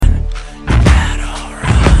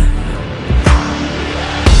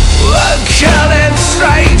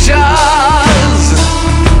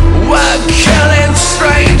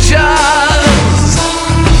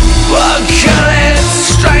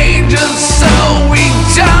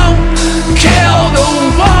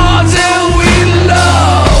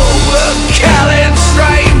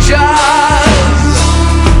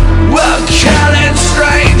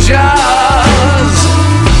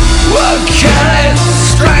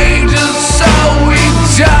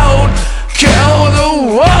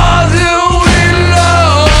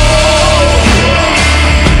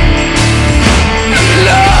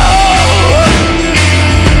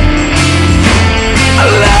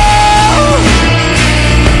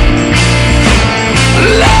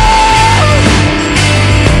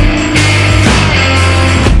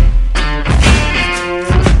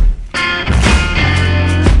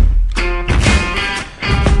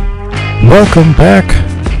Welcome back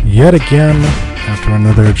yet again after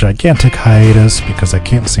another gigantic hiatus because I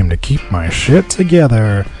can't seem to keep my shit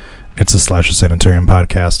together. It's a Slasher Sanitarium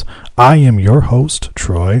podcast. I am your host,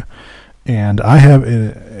 Troy, and I have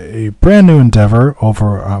a brand new endeavor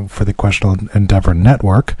over for the Questionable Endeavor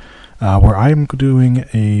Network, where I'm doing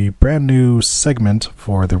a brand new segment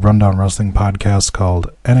for the Rundown Wrestling podcast called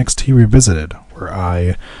NXT Revisited, where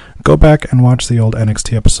I go back and watch the old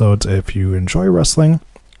NXT episodes. If you enjoy wrestling,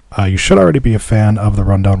 you should already be a fan of the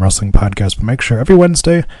Rundown Wrestling podcast, but make sure every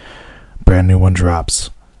Wednesday, brand new one drops.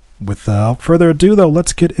 Without further ado, though,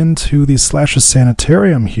 let's get into the Slasher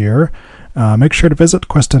Sanitarium here. Make sure to visit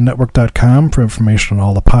QuestionNetwork.com for information on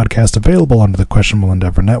all the podcasts available under the Questionable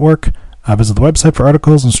Endeavor Network. Visit the website for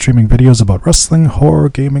articles and streaming videos about wrestling, horror,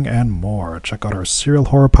 gaming, and more. Check out our serial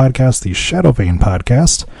horror podcast, the Shadow Vein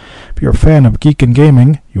Podcast. If you're a fan of geek and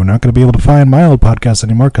gaming, you're not going to be able to find my old podcast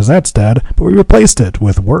anymore because that's dead, but we replaced it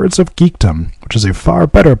with Words of Geekdom, which is a far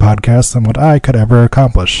better podcast than what I could ever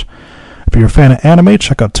accomplish. If you're a fan of anime,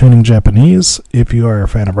 check out Tuning Japanese. If you are a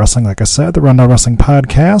fan of wrestling, like I said, the Rundown Wrestling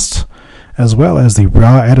Podcast, as well as the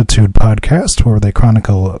Raw Attitude Podcast, where they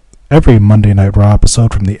chronicle every Monday Night Raw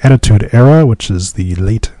episode from the Attitude Era, which is the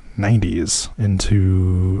late 90s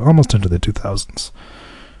almost into the 2000s.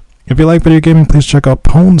 If you like video gaming, please check out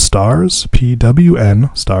Pwn Stars,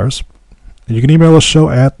 PWN Stars. And you can email the show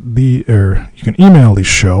the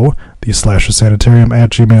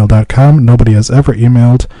slashersanitarium@gmail.com. Nobody has ever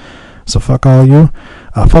emailed, so fuck all you.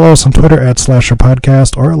 Follow us on Twitter @Slasher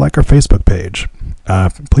Podcast or like our Facebook page.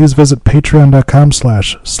 Please visit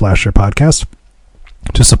patreon.com/slasherpodcast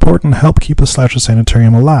to support and help keep the Slasher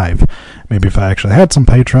Sanitarium alive. Maybe if I actually had some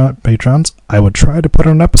patrons, I would try to put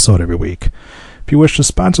out an episode every week. If you wish to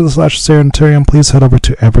sponsor the Slasher Sanitarium, please head over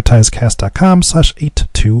to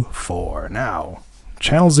advertisecast.com/824. Now,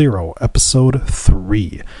 Channel Zero, Episode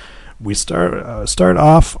 3. We start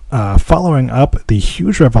off following up the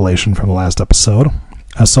huge revelation from the last episode,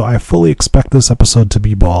 so I fully expect this episode to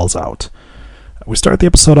be balls out. We start the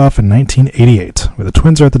episode off in 1988, where the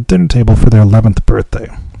twins are at the dinner table for their 11th birthday.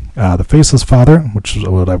 The Faceless Father, which is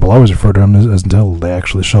what I will always refer to him as until they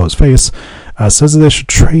actually show his face, says that they should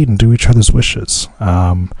trade and do each other's wishes.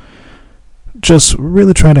 Just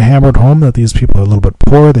really trying to hammer it home that these people are a little bit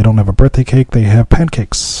poor. They don't have a birthday cake. They have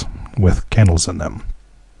pancakes with candles in them.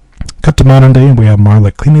 Cut to modern day, and we have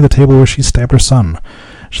Marla cleaning the table where she stabbed her son.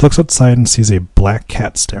 She looks outside and sees a black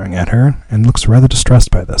cat staring at her, and looks rather distressed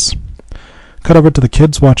by this. Cut over to the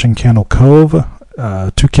kids watching Candle Cove.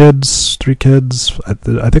 2 kids, 3 kids, I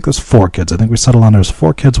think there's 4 kids. I think we settled on there's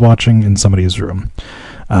 4 kids watching in somebody's room.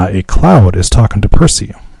 A cloud is talking to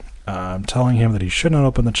Percy, telling him that he shouldn't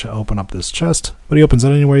open up this chest, but he opens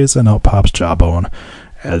it anyways, and out pops Jawbone,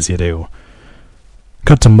 as you do.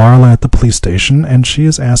 Cut to Marla at the police station, and she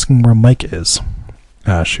is asking where Mike is.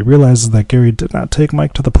 She realizes that Gary did not take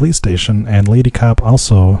Mike to the police station, and Lady Cop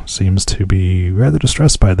also seems to be rather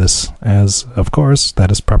distressed by this, as, of course,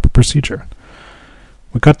 that is proper procedure.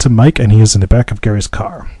 We cut to Mike, and he is in the back of Gary's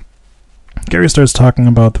car. Gary starts talking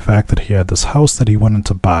about the fact that he had this house that he wanted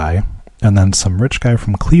to buy, and then some rich guy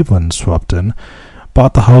from Cleveland swept in,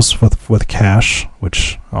 bought the house with cash,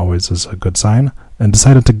 which always is a good sign, and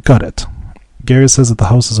decided to gut it. Gary says that the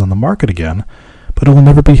house is on the market again, but it will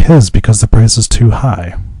never be his because the price is too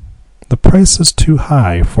high. The price is too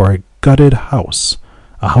high for a gutted house,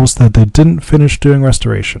 a house that they didn't finish doing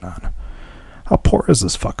restoration on. How poor is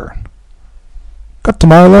this fucker? Cut to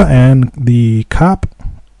Marla and the cop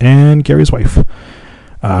and Gary's wife.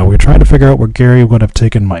 We're trying to figure out where Gary would have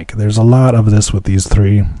taken Mike. There's a lot of this with these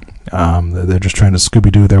three. They're just trying to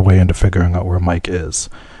Scooby-Doo their way into figuring out where Mike is.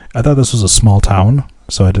 I thought this was a small town,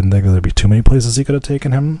 so I didn't think there'd be too many places he could have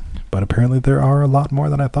taken him, but apparently there are a lot more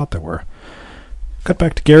than I thought there were. Cut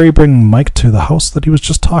back to Gary bringing Mike to the house that he was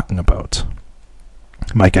just talking about.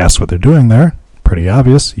 Mike asks what they're doing there. Pretty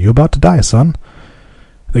obvious. You about to die, son.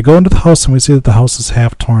 They go into the house and we see that the house is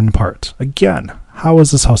half torn apart. Again, how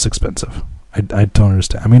is this house expensive? I don't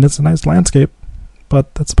understand. I mean, it's a nice landscape,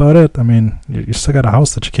 but that's about it. I mean, you still got a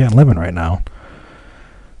house that you can't live in right now.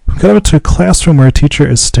 We cut over to a classroom where a teacher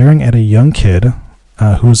is staring at a young kid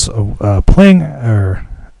who's playing, hold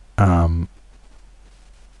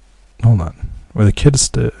on, where the kid's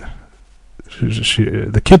the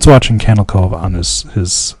kid's watching Candle Cove on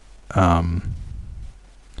his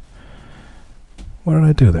what did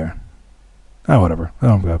I do there? Oh, whatever. I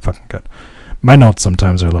don't got fucking cut. My notes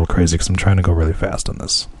sometimes are a little crazy because I'm trying to go really fast on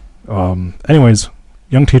this. Anyways,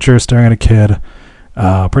 young teacher staring at a kid,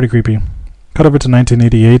 pretty creepy. Cut over to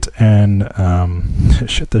 1988, and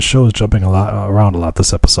this show is jumping around a lot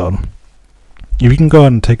this episode. You can go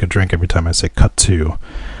ahead and take a drink every time I say cut to.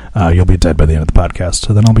 You'll be dead by the end of the podcast,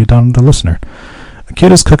 so then I'll be down to the listener. A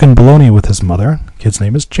kid is cooking bologna with his mother. Kid's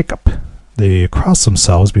name is Jacob. They cross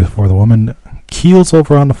themselves before the woman keels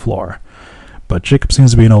over on the floor. But Jacob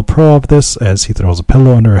seems to be an old pro of this as he throws a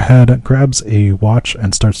pillow under her head, grabs a watch,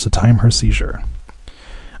 and starts to time her seizure.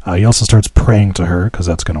 He also starts praying to her, because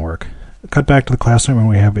that's going to work. Cut back to the classroom, and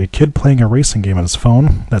we have a kid playing a racing game on his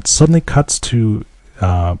phone that suddenly cuts to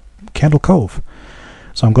Candle Cove.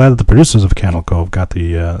 So I'm glad that the producers of Candle Cove got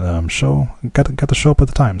the show up at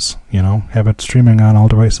the times. Have it streaming on all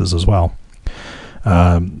devices as well.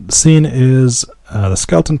 The scene is the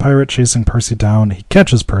skeleton pirate chasing Percy down. He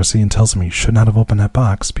catches Percy and tells him he should not have opened that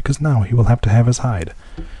box because now he will have to have his hide.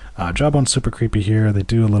 Jawbone's super creepy here. They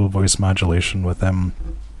do a little voice modulation with him.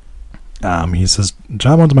 He says,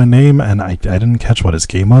 Jawbone's my name, and I didn't catch what his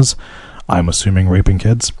game was. I'm assuming raping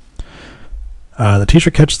kids. The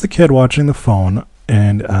teacher catches the kid watching the phone,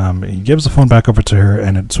 and he gives the phone back over to her,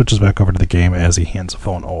 and it switches back over to the game as he hands the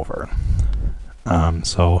phone over. At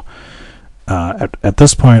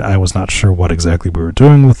this point, I was not sure what exactly we were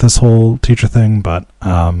doing with this whole teacher thing, but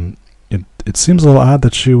it seems a little odd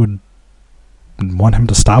that she would want him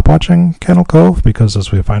to stop watching Candle Cove, because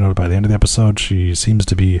as we find out by the end of the episode, she seems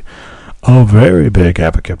to be a very big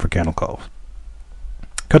advocate for Candle Cove.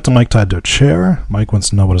 Cut to Mike tied to a chair. Mike wants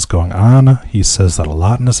to know what is going on. He says that a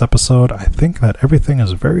lot in this episode. I think that everything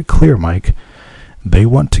is very clear, Mike. They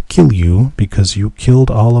want to kill you because you killed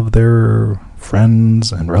all of their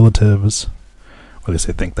friends and relatives. Well, at least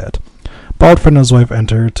they think that. Baldfred and his wife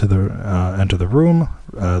enter the room.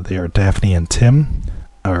 They are Daphne and Tim.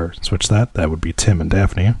 Or switch that. That would be Tim and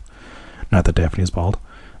Daphne. Not that Daphne is bald.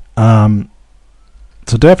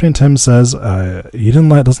 So Daphne and Tim says he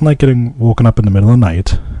doesn't like getting woken up in the middle of the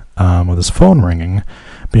night with his phone ringing,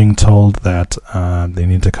 being told that they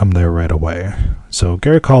need to come there right away. So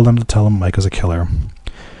Gary called them to tell him Mike is a killer.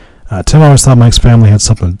 Tim always thought Mike's family had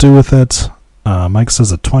something to do with it. Mike says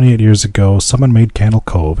that 28 years ago, someone made Candle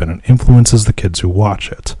Cove, and it influences the kids who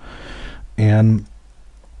watch it. And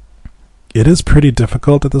it is pretty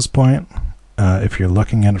difficult at this point, if you're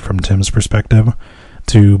looking at it from Tim's perspective,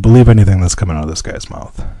 to believe anything that's coming out of this guy's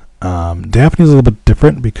mouth. Daphne's a little bit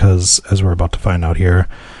different because, as we're about to find out here,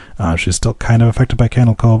 she's still kind of affected by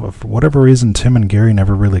Candle Cove. For whatever reason, Tim and Gary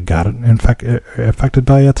never really got affected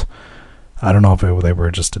by it. I don't know if they were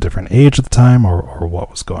just a different age at the time or what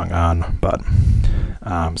was going on. But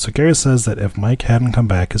so Gary says that if Mike hadn't come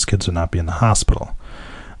back, his kids would not be in the hospital,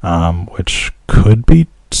 which could be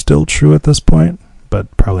still true at this point,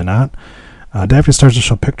 but probably not. Daphne starts to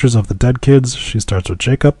show pictures of the dead kids. She starts with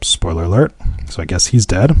Jacob, spoiler alert, so I guess he's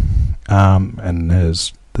dead. And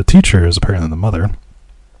the teacher is apparently the mother.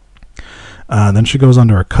 Then she goes on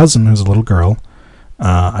to her cousin, who's a little girl.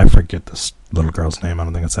 I forget this little girl's name. I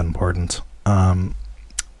don't think it's that important.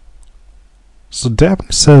 So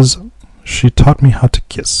Daphne says, she taught me how to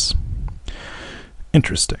kiss.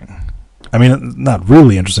 Interesting. I mean, not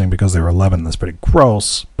really interesting because they were 11. That's pretty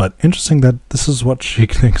gross, but interesting that this is what she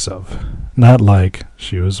thinks of. Not like,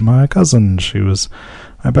 she was my cousin, she was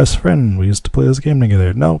my best friend, we used to play this game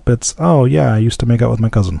together. Nope, it's, oh yeah, I used to make out with my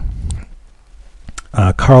cousin.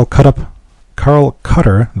 Carl Cutter,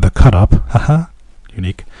 the Cut Up, haha,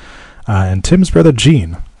 unique, and Tim's brother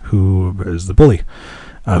Gene, who is the bully,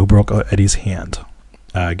 who broke Eddie's hand.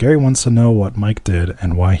 Gary wants to know what Mike did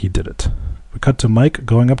and why he did it. We cut to Mike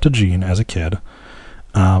going up to Gene as a kid.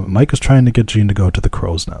 Mike is trying to get Gene to go to the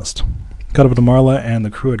crow's nest. Cut over to Marla and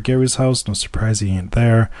the crew at Gary's house. No surprise he ain't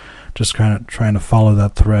there. Just trying to follow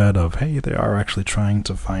that thread of, hey, they are actually trying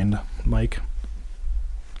to find Mike.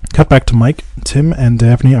 Cut back to Mike. Tim and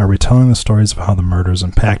Daphne are retelling the stories of how the murders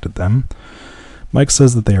impacted them. Mike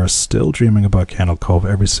says that they are still dreaming about Candle Cove,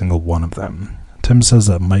 every single one of them. Tim says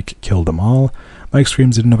that Mike killed them all. Mike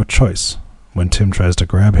screams he didn't have a choice. When Tim tries to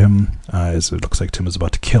grab him, it looks like Tim is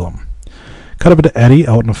about to kill him. Cut over to Eddie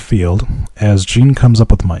out in a field as Gene comes up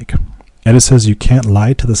with Mike. Eddie says you can't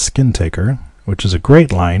lie to the skin taker, which is a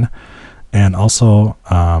great line, and also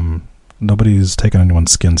nobody's taken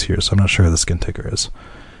anyone's skins here, so I'm not sure who the skin taker is.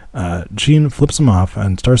 Gene flips him off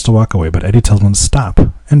and starts to walk away, but Eddie tells him to stop,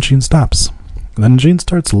 and Gene stops. Then Gene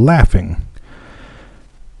starts laughing.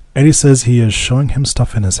 Eddie says he is showing him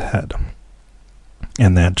stuff in his head,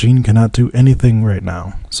 and that Gene cannot do anything right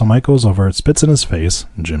now. So Mike goes over, spits in his face,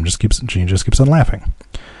 and Gene just keeps on laughing.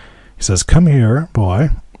 He says, "Come here,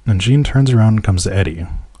 boy." And Gene turns around and comes to Eddie.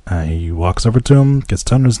 He walks over to him, gets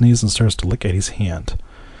down on his knees, and starts to lick Eddie's hand.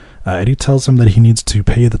 Eddie tells him that he needs to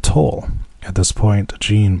pay the toll. At this point,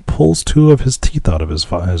 Gene pulls two of his teeth out of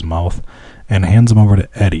his mouth and hands them over to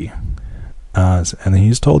Eddie. And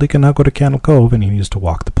he's told he can now go to Candle Cove and he needs to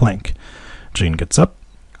walk the plank. Gene gets up,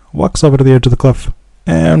 walks over to the edge of the cliff,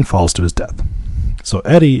 and falls to his death. So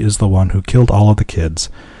Eddie is the one who killed all of the kids,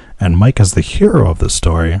 and Mike is the hero of the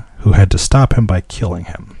story who had to stop him by killing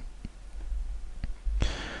him.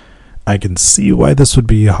 I can see why this would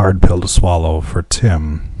be a hard pill to swallow for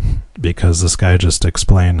Tim, because this guy just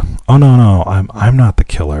explained, "Oh no, I'm not the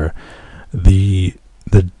killer. The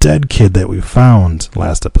dead kid that we found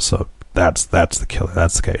last episode, that's the killer.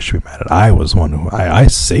 That's the guy you should be mad at. I was one who I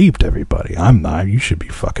saved everybody. I'm not. You should be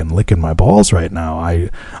fucking licking my balls right now.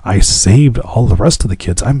 I saved all the rest of the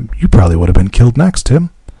kids. You probably would have been killed next, Tim."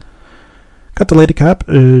 Cut to Lady Cop.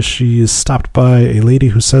 She is stopped by a lady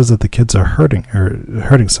who says that the kids are hurting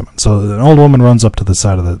someone. So an old woman runs up to the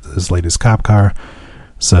side of this lady's cop car,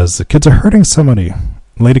 says the kids are hurting somebody.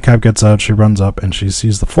 Lady Cop gets out, she runs up, and she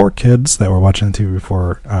sees the 4 kids that were watching the TV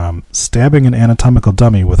before stabbing an anatomical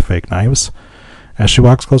dummy with fake knives. As she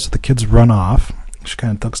walks close, the kids run off. She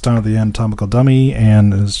kind of looks down at the anatomical dummy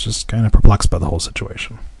and is just kind of perplexed by the whole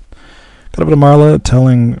situation. Cut over to Marla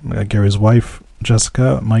telling Gary's wife,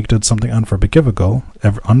 Jessica, Mike did something unforgivable.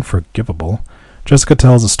 Jessica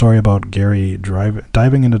tells a story about Gary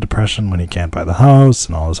diving into depression when he can't buy the house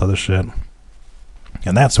and all this other shit.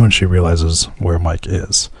 And that's when she realizes where Mike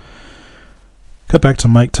is. Cut back to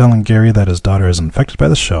Mike telling Gary that his daughter is infected by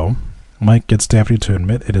the show. Mike gets Daphne to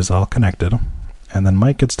admit it is all connected. And then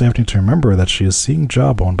Mike gets Daphne to remember that she is seeing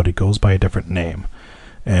Jawbone, but he goes by a different name.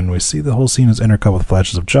 And we see the whole scene is intercut with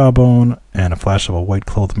flashes of Jawbone and a flash of a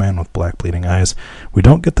white-clothed man with black bleeding eyes. We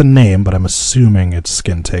don't get the name, but I'm assuming it's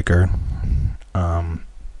Skin Taker.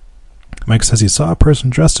 Mike says he saw a person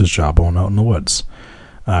dressed as Jawbone out in the woods.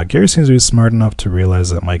 Gary seems to be smart enough to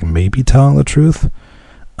realize that Mike may be telling the truth,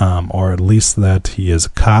 or at least that he is a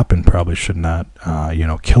cop and probably should not,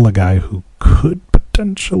 kill a guy who could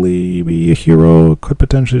potentially be a hero, could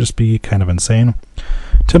potentially just be kind of insane.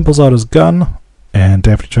 Tim pulls out his gun, and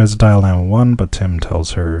Daphne tries to dial 911, but Tim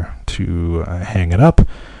tells her to hang it up,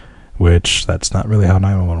 which that's not really how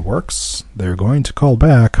 911 works. They're going to call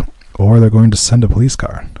back, or they're going to send a police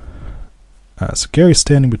car. So Gary's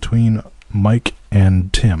standing between Mike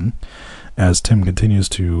and Tim, as Tim continues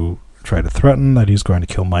to try to threaten that he's going to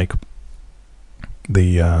kill Mike.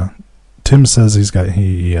 Tim says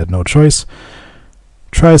he had no choice,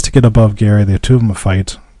 tries to get above Gary. The two of them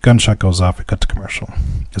fight. Gunshot goes off. We cut to commercial.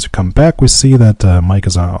 As we come back, we see that Mike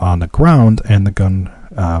is on the ground, and the gun,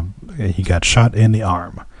 he got shot in the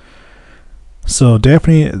arm. So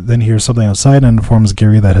Daphne then hears something outside and informs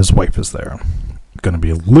Gary that his wife is there. It's going to be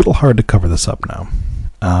a little hard to cover this up now.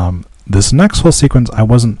 This next whole sequence,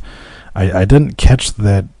 I didn't catch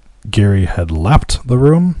that Gary had left the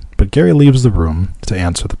room, but Gary leaves the room to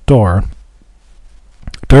answer the door.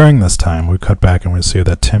 During this time, we cut back and we see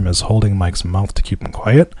that Tim is holding Mike's mouth to keep him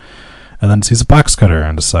quiet, and then sees a box cutter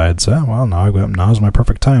and decides, now's my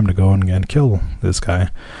perfect time to go and kill this guy.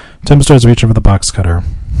 Tim starts reaching for the box cutter,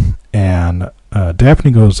 and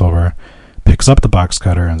Daphne goes over, picks up the box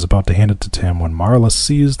cutter, and is about to hand it to Tim when Marla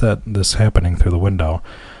sees that this happening through the window.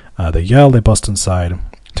 They yell, they bust inside.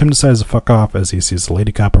 Tim decides to fuck off as he sees the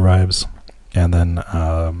Lady Cop arrives, and then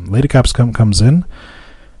Lady Cop comes in,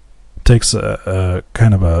 takes a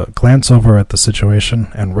kind of a glance over at the situation,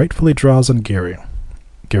 and rightfully draws on Gary.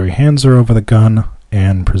 Gary hands her over the gun,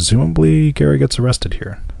 and presumably Gary gets arrested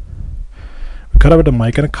here. We cut over to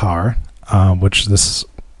Mike in a car, which this,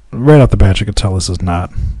 right off the bat, you can tell this is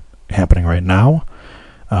not happening right now,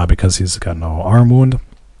 because he's got no arm wound.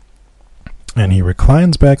 And he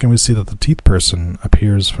reclines back, and we see that the teeth person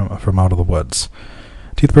appears from out of the woods.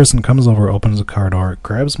 Teeth person comes over, opens the car door,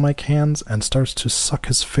 grabs Mike's hands, and starts to suck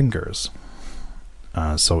his fingers.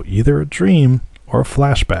 So either a dream or a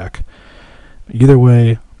flashback. Either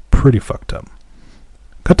way, pretty fucked up.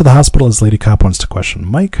 Cut to the hospital as Lady Cop wants to question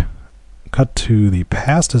Mike. Cut to the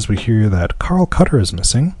past as we hear that Carl Cutter is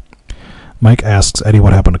missing. Mike asks Eddie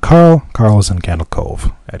what happened to Carl. Carl is in Candle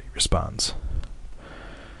Cove. Eddie responds.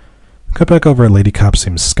 Cut back over at Lady Cop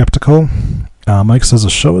seems skeptical. Mike says the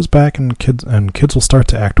show is back and kids will start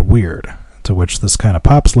to act weird, to which this kind of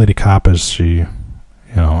pops Lady Cop as she,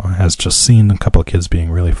 has just seen a couple of kids being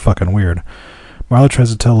really fucking weird. Marla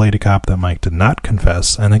tries to tell Lady Cop that Mike did not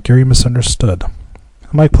confess and that Gary misunderstood.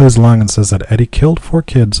 Mike plays along and says that Eddie killed 4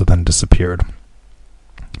 kids and then disappeared.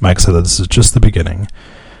 Mike said that this is just the beginning.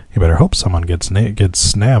 You better hope someone gets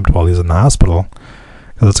snabbed while he's in the hospital,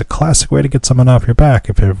 because it's a classic way to get someone off your back.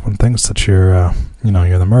 If everyone thinks that you're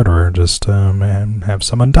the murderer, just have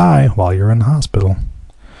someone die while you're in the hospital.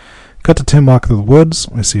 Cut to Tim walk through the woods.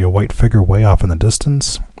 We see a white figure way off in the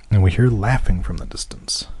distance, and we hear laughing from the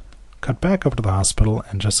distance. Cut back over to the hospital,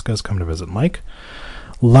 and Jessica's come to visit Mike.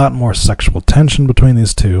 A lot more sexual tension between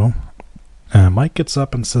these two. Mike gets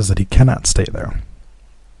up and says that he cannot stay there.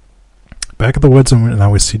 Back at the woods, and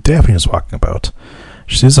now we see Daphne is walking about.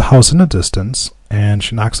 She sees a house in the distance, and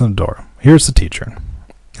she knocks on the door. Here's the teacher.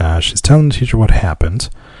 She's telling the teacher what happened.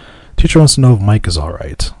 The teacher wants to know if Mike is all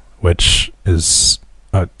right, which is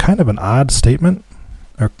kind of an odd statement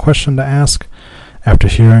or question to ask after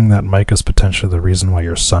hearing that Mike is potentially the reason why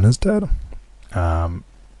your son is dead. It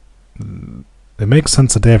makes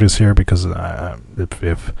sense that Daphne's here because if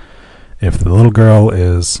the little girl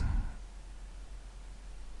is...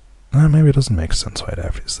 maybe it doesn't make sense why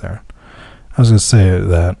Daphne's there. I was going to say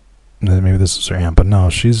that maybe this is her aunt, but no,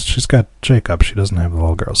 she's got Jacob. She doesn't have the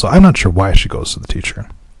little girl. So I'm not sure why she goes to the teacher.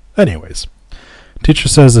 Anyways, teacher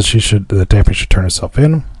says that Daphne should turn herself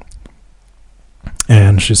in,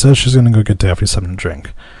 and she says she's going to go get Daphne something to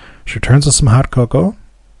drink. She returns with some hot cocoa,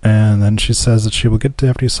 and then she says that she will get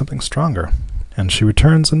Daphne something stronger. And she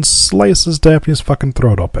returns and slices Daphne's fucking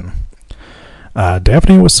throat open.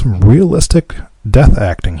 Daphne with some realistic death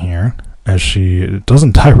acting here, as she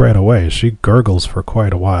doesn't die right away. She gurgles for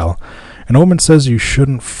quite a while. And Omen says you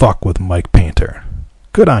shouldn't fuck with Mike Painter.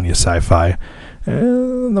 Good on you, Sci-Fi.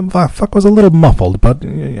 The fuck was a little muffled, but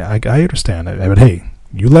I understand it. But hey,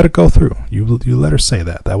 you let it go through. You let her say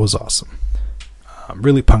that. That was awesome.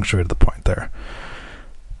 Really punctuated the point there.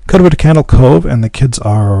 Cut over to Candle Cove, and the kids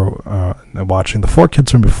are watching the 4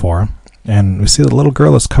 kids from before, and we see the little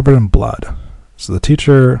girl is covered in blood. So the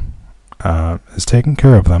teacher is taking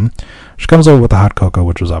care of them. She comes over with the hot cocoa,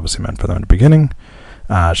 which was obviously meant for them in the beginning.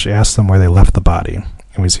 She asks them where they left the body,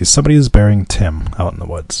 and we see somebody is burying Tim out in the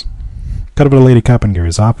woods. Cut over to Lady Cop in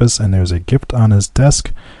Gary's office, and there's a gift on his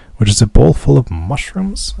desk, which is a bowl full of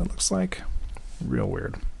mushrooms, it looks like. Real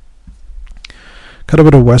weird. Cut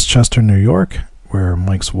over to Westchester, New York, where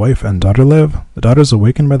Mike's wife and daughter live. The daughter is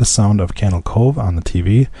awakened by the sound of Candle Cove on the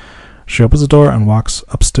TV. She opens the door and walks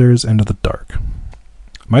upstairs into the dark.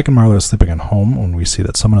 Mike and Marla are sleeping at home when we see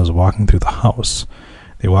that someone is walking through the house.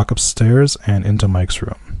 They walk upstairs and into Mike's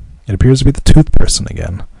room. It appears to be the tooth person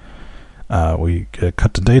again. We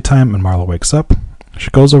cut to daytime and Marla wakes up.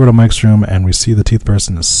 She goes over to Mike's room and we see the teeth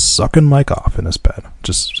person is sucking Mike off in his bed.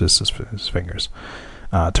 Just his fingers.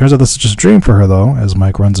 Turns out this is just a dream for her, though, as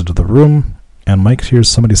Mike runs into the room and Mike hears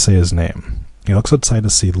somebody say his name. He looks outside to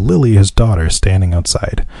see Lily, his daughter, standing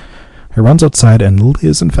outside. He runs outside, and Lily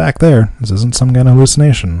is in fact there. This isn't some kind of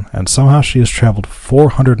hallucination. And somehow she has traveled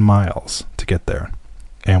 400 miles to get there.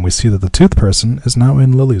 And we see that the tooth person is now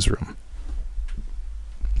in Lily's room.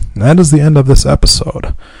 And that is the end of this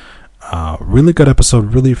episode. Really good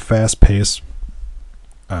episode, really fast-paced.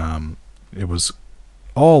 It was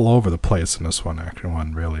all over the place in this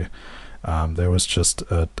one, really. There was just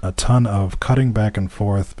a ton of cutting back and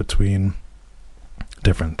forth between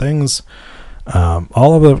different things.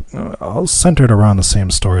 All centered around the same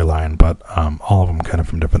storyline, but all of them kind of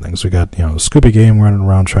from different things. We got the Scooby Gang running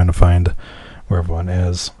around trying to find where everyone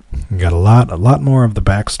is. We got a lot more of the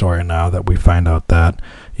backstory now that we find out that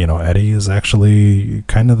Eddie is actually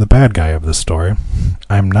kind of the bad guy of this story.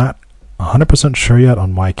 I'm not 100% sure yet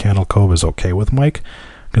on why Candle Cove is okay with Mike,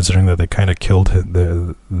 considering that they kind of killed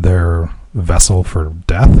their vessel for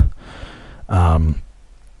death.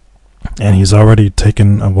 And he's already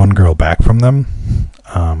taken one girl back from them.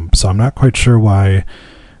 So I'm not quite sure why,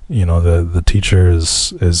 the teacher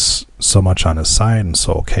is so much on his side and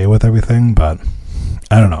so okay with everything, but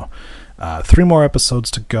I don't know. 3 more episodes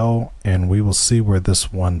to go, and we will see where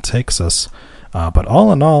this one takes us. But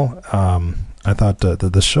all in all, I thought that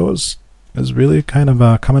the show is really kind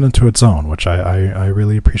of coming into its own, which I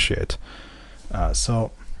really appreciate.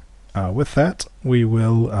 So with that, we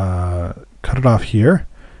will cut it off here.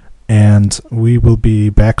 And we will be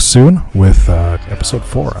back soon with episode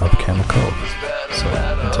 4 of Candle Cove. So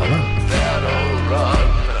until then.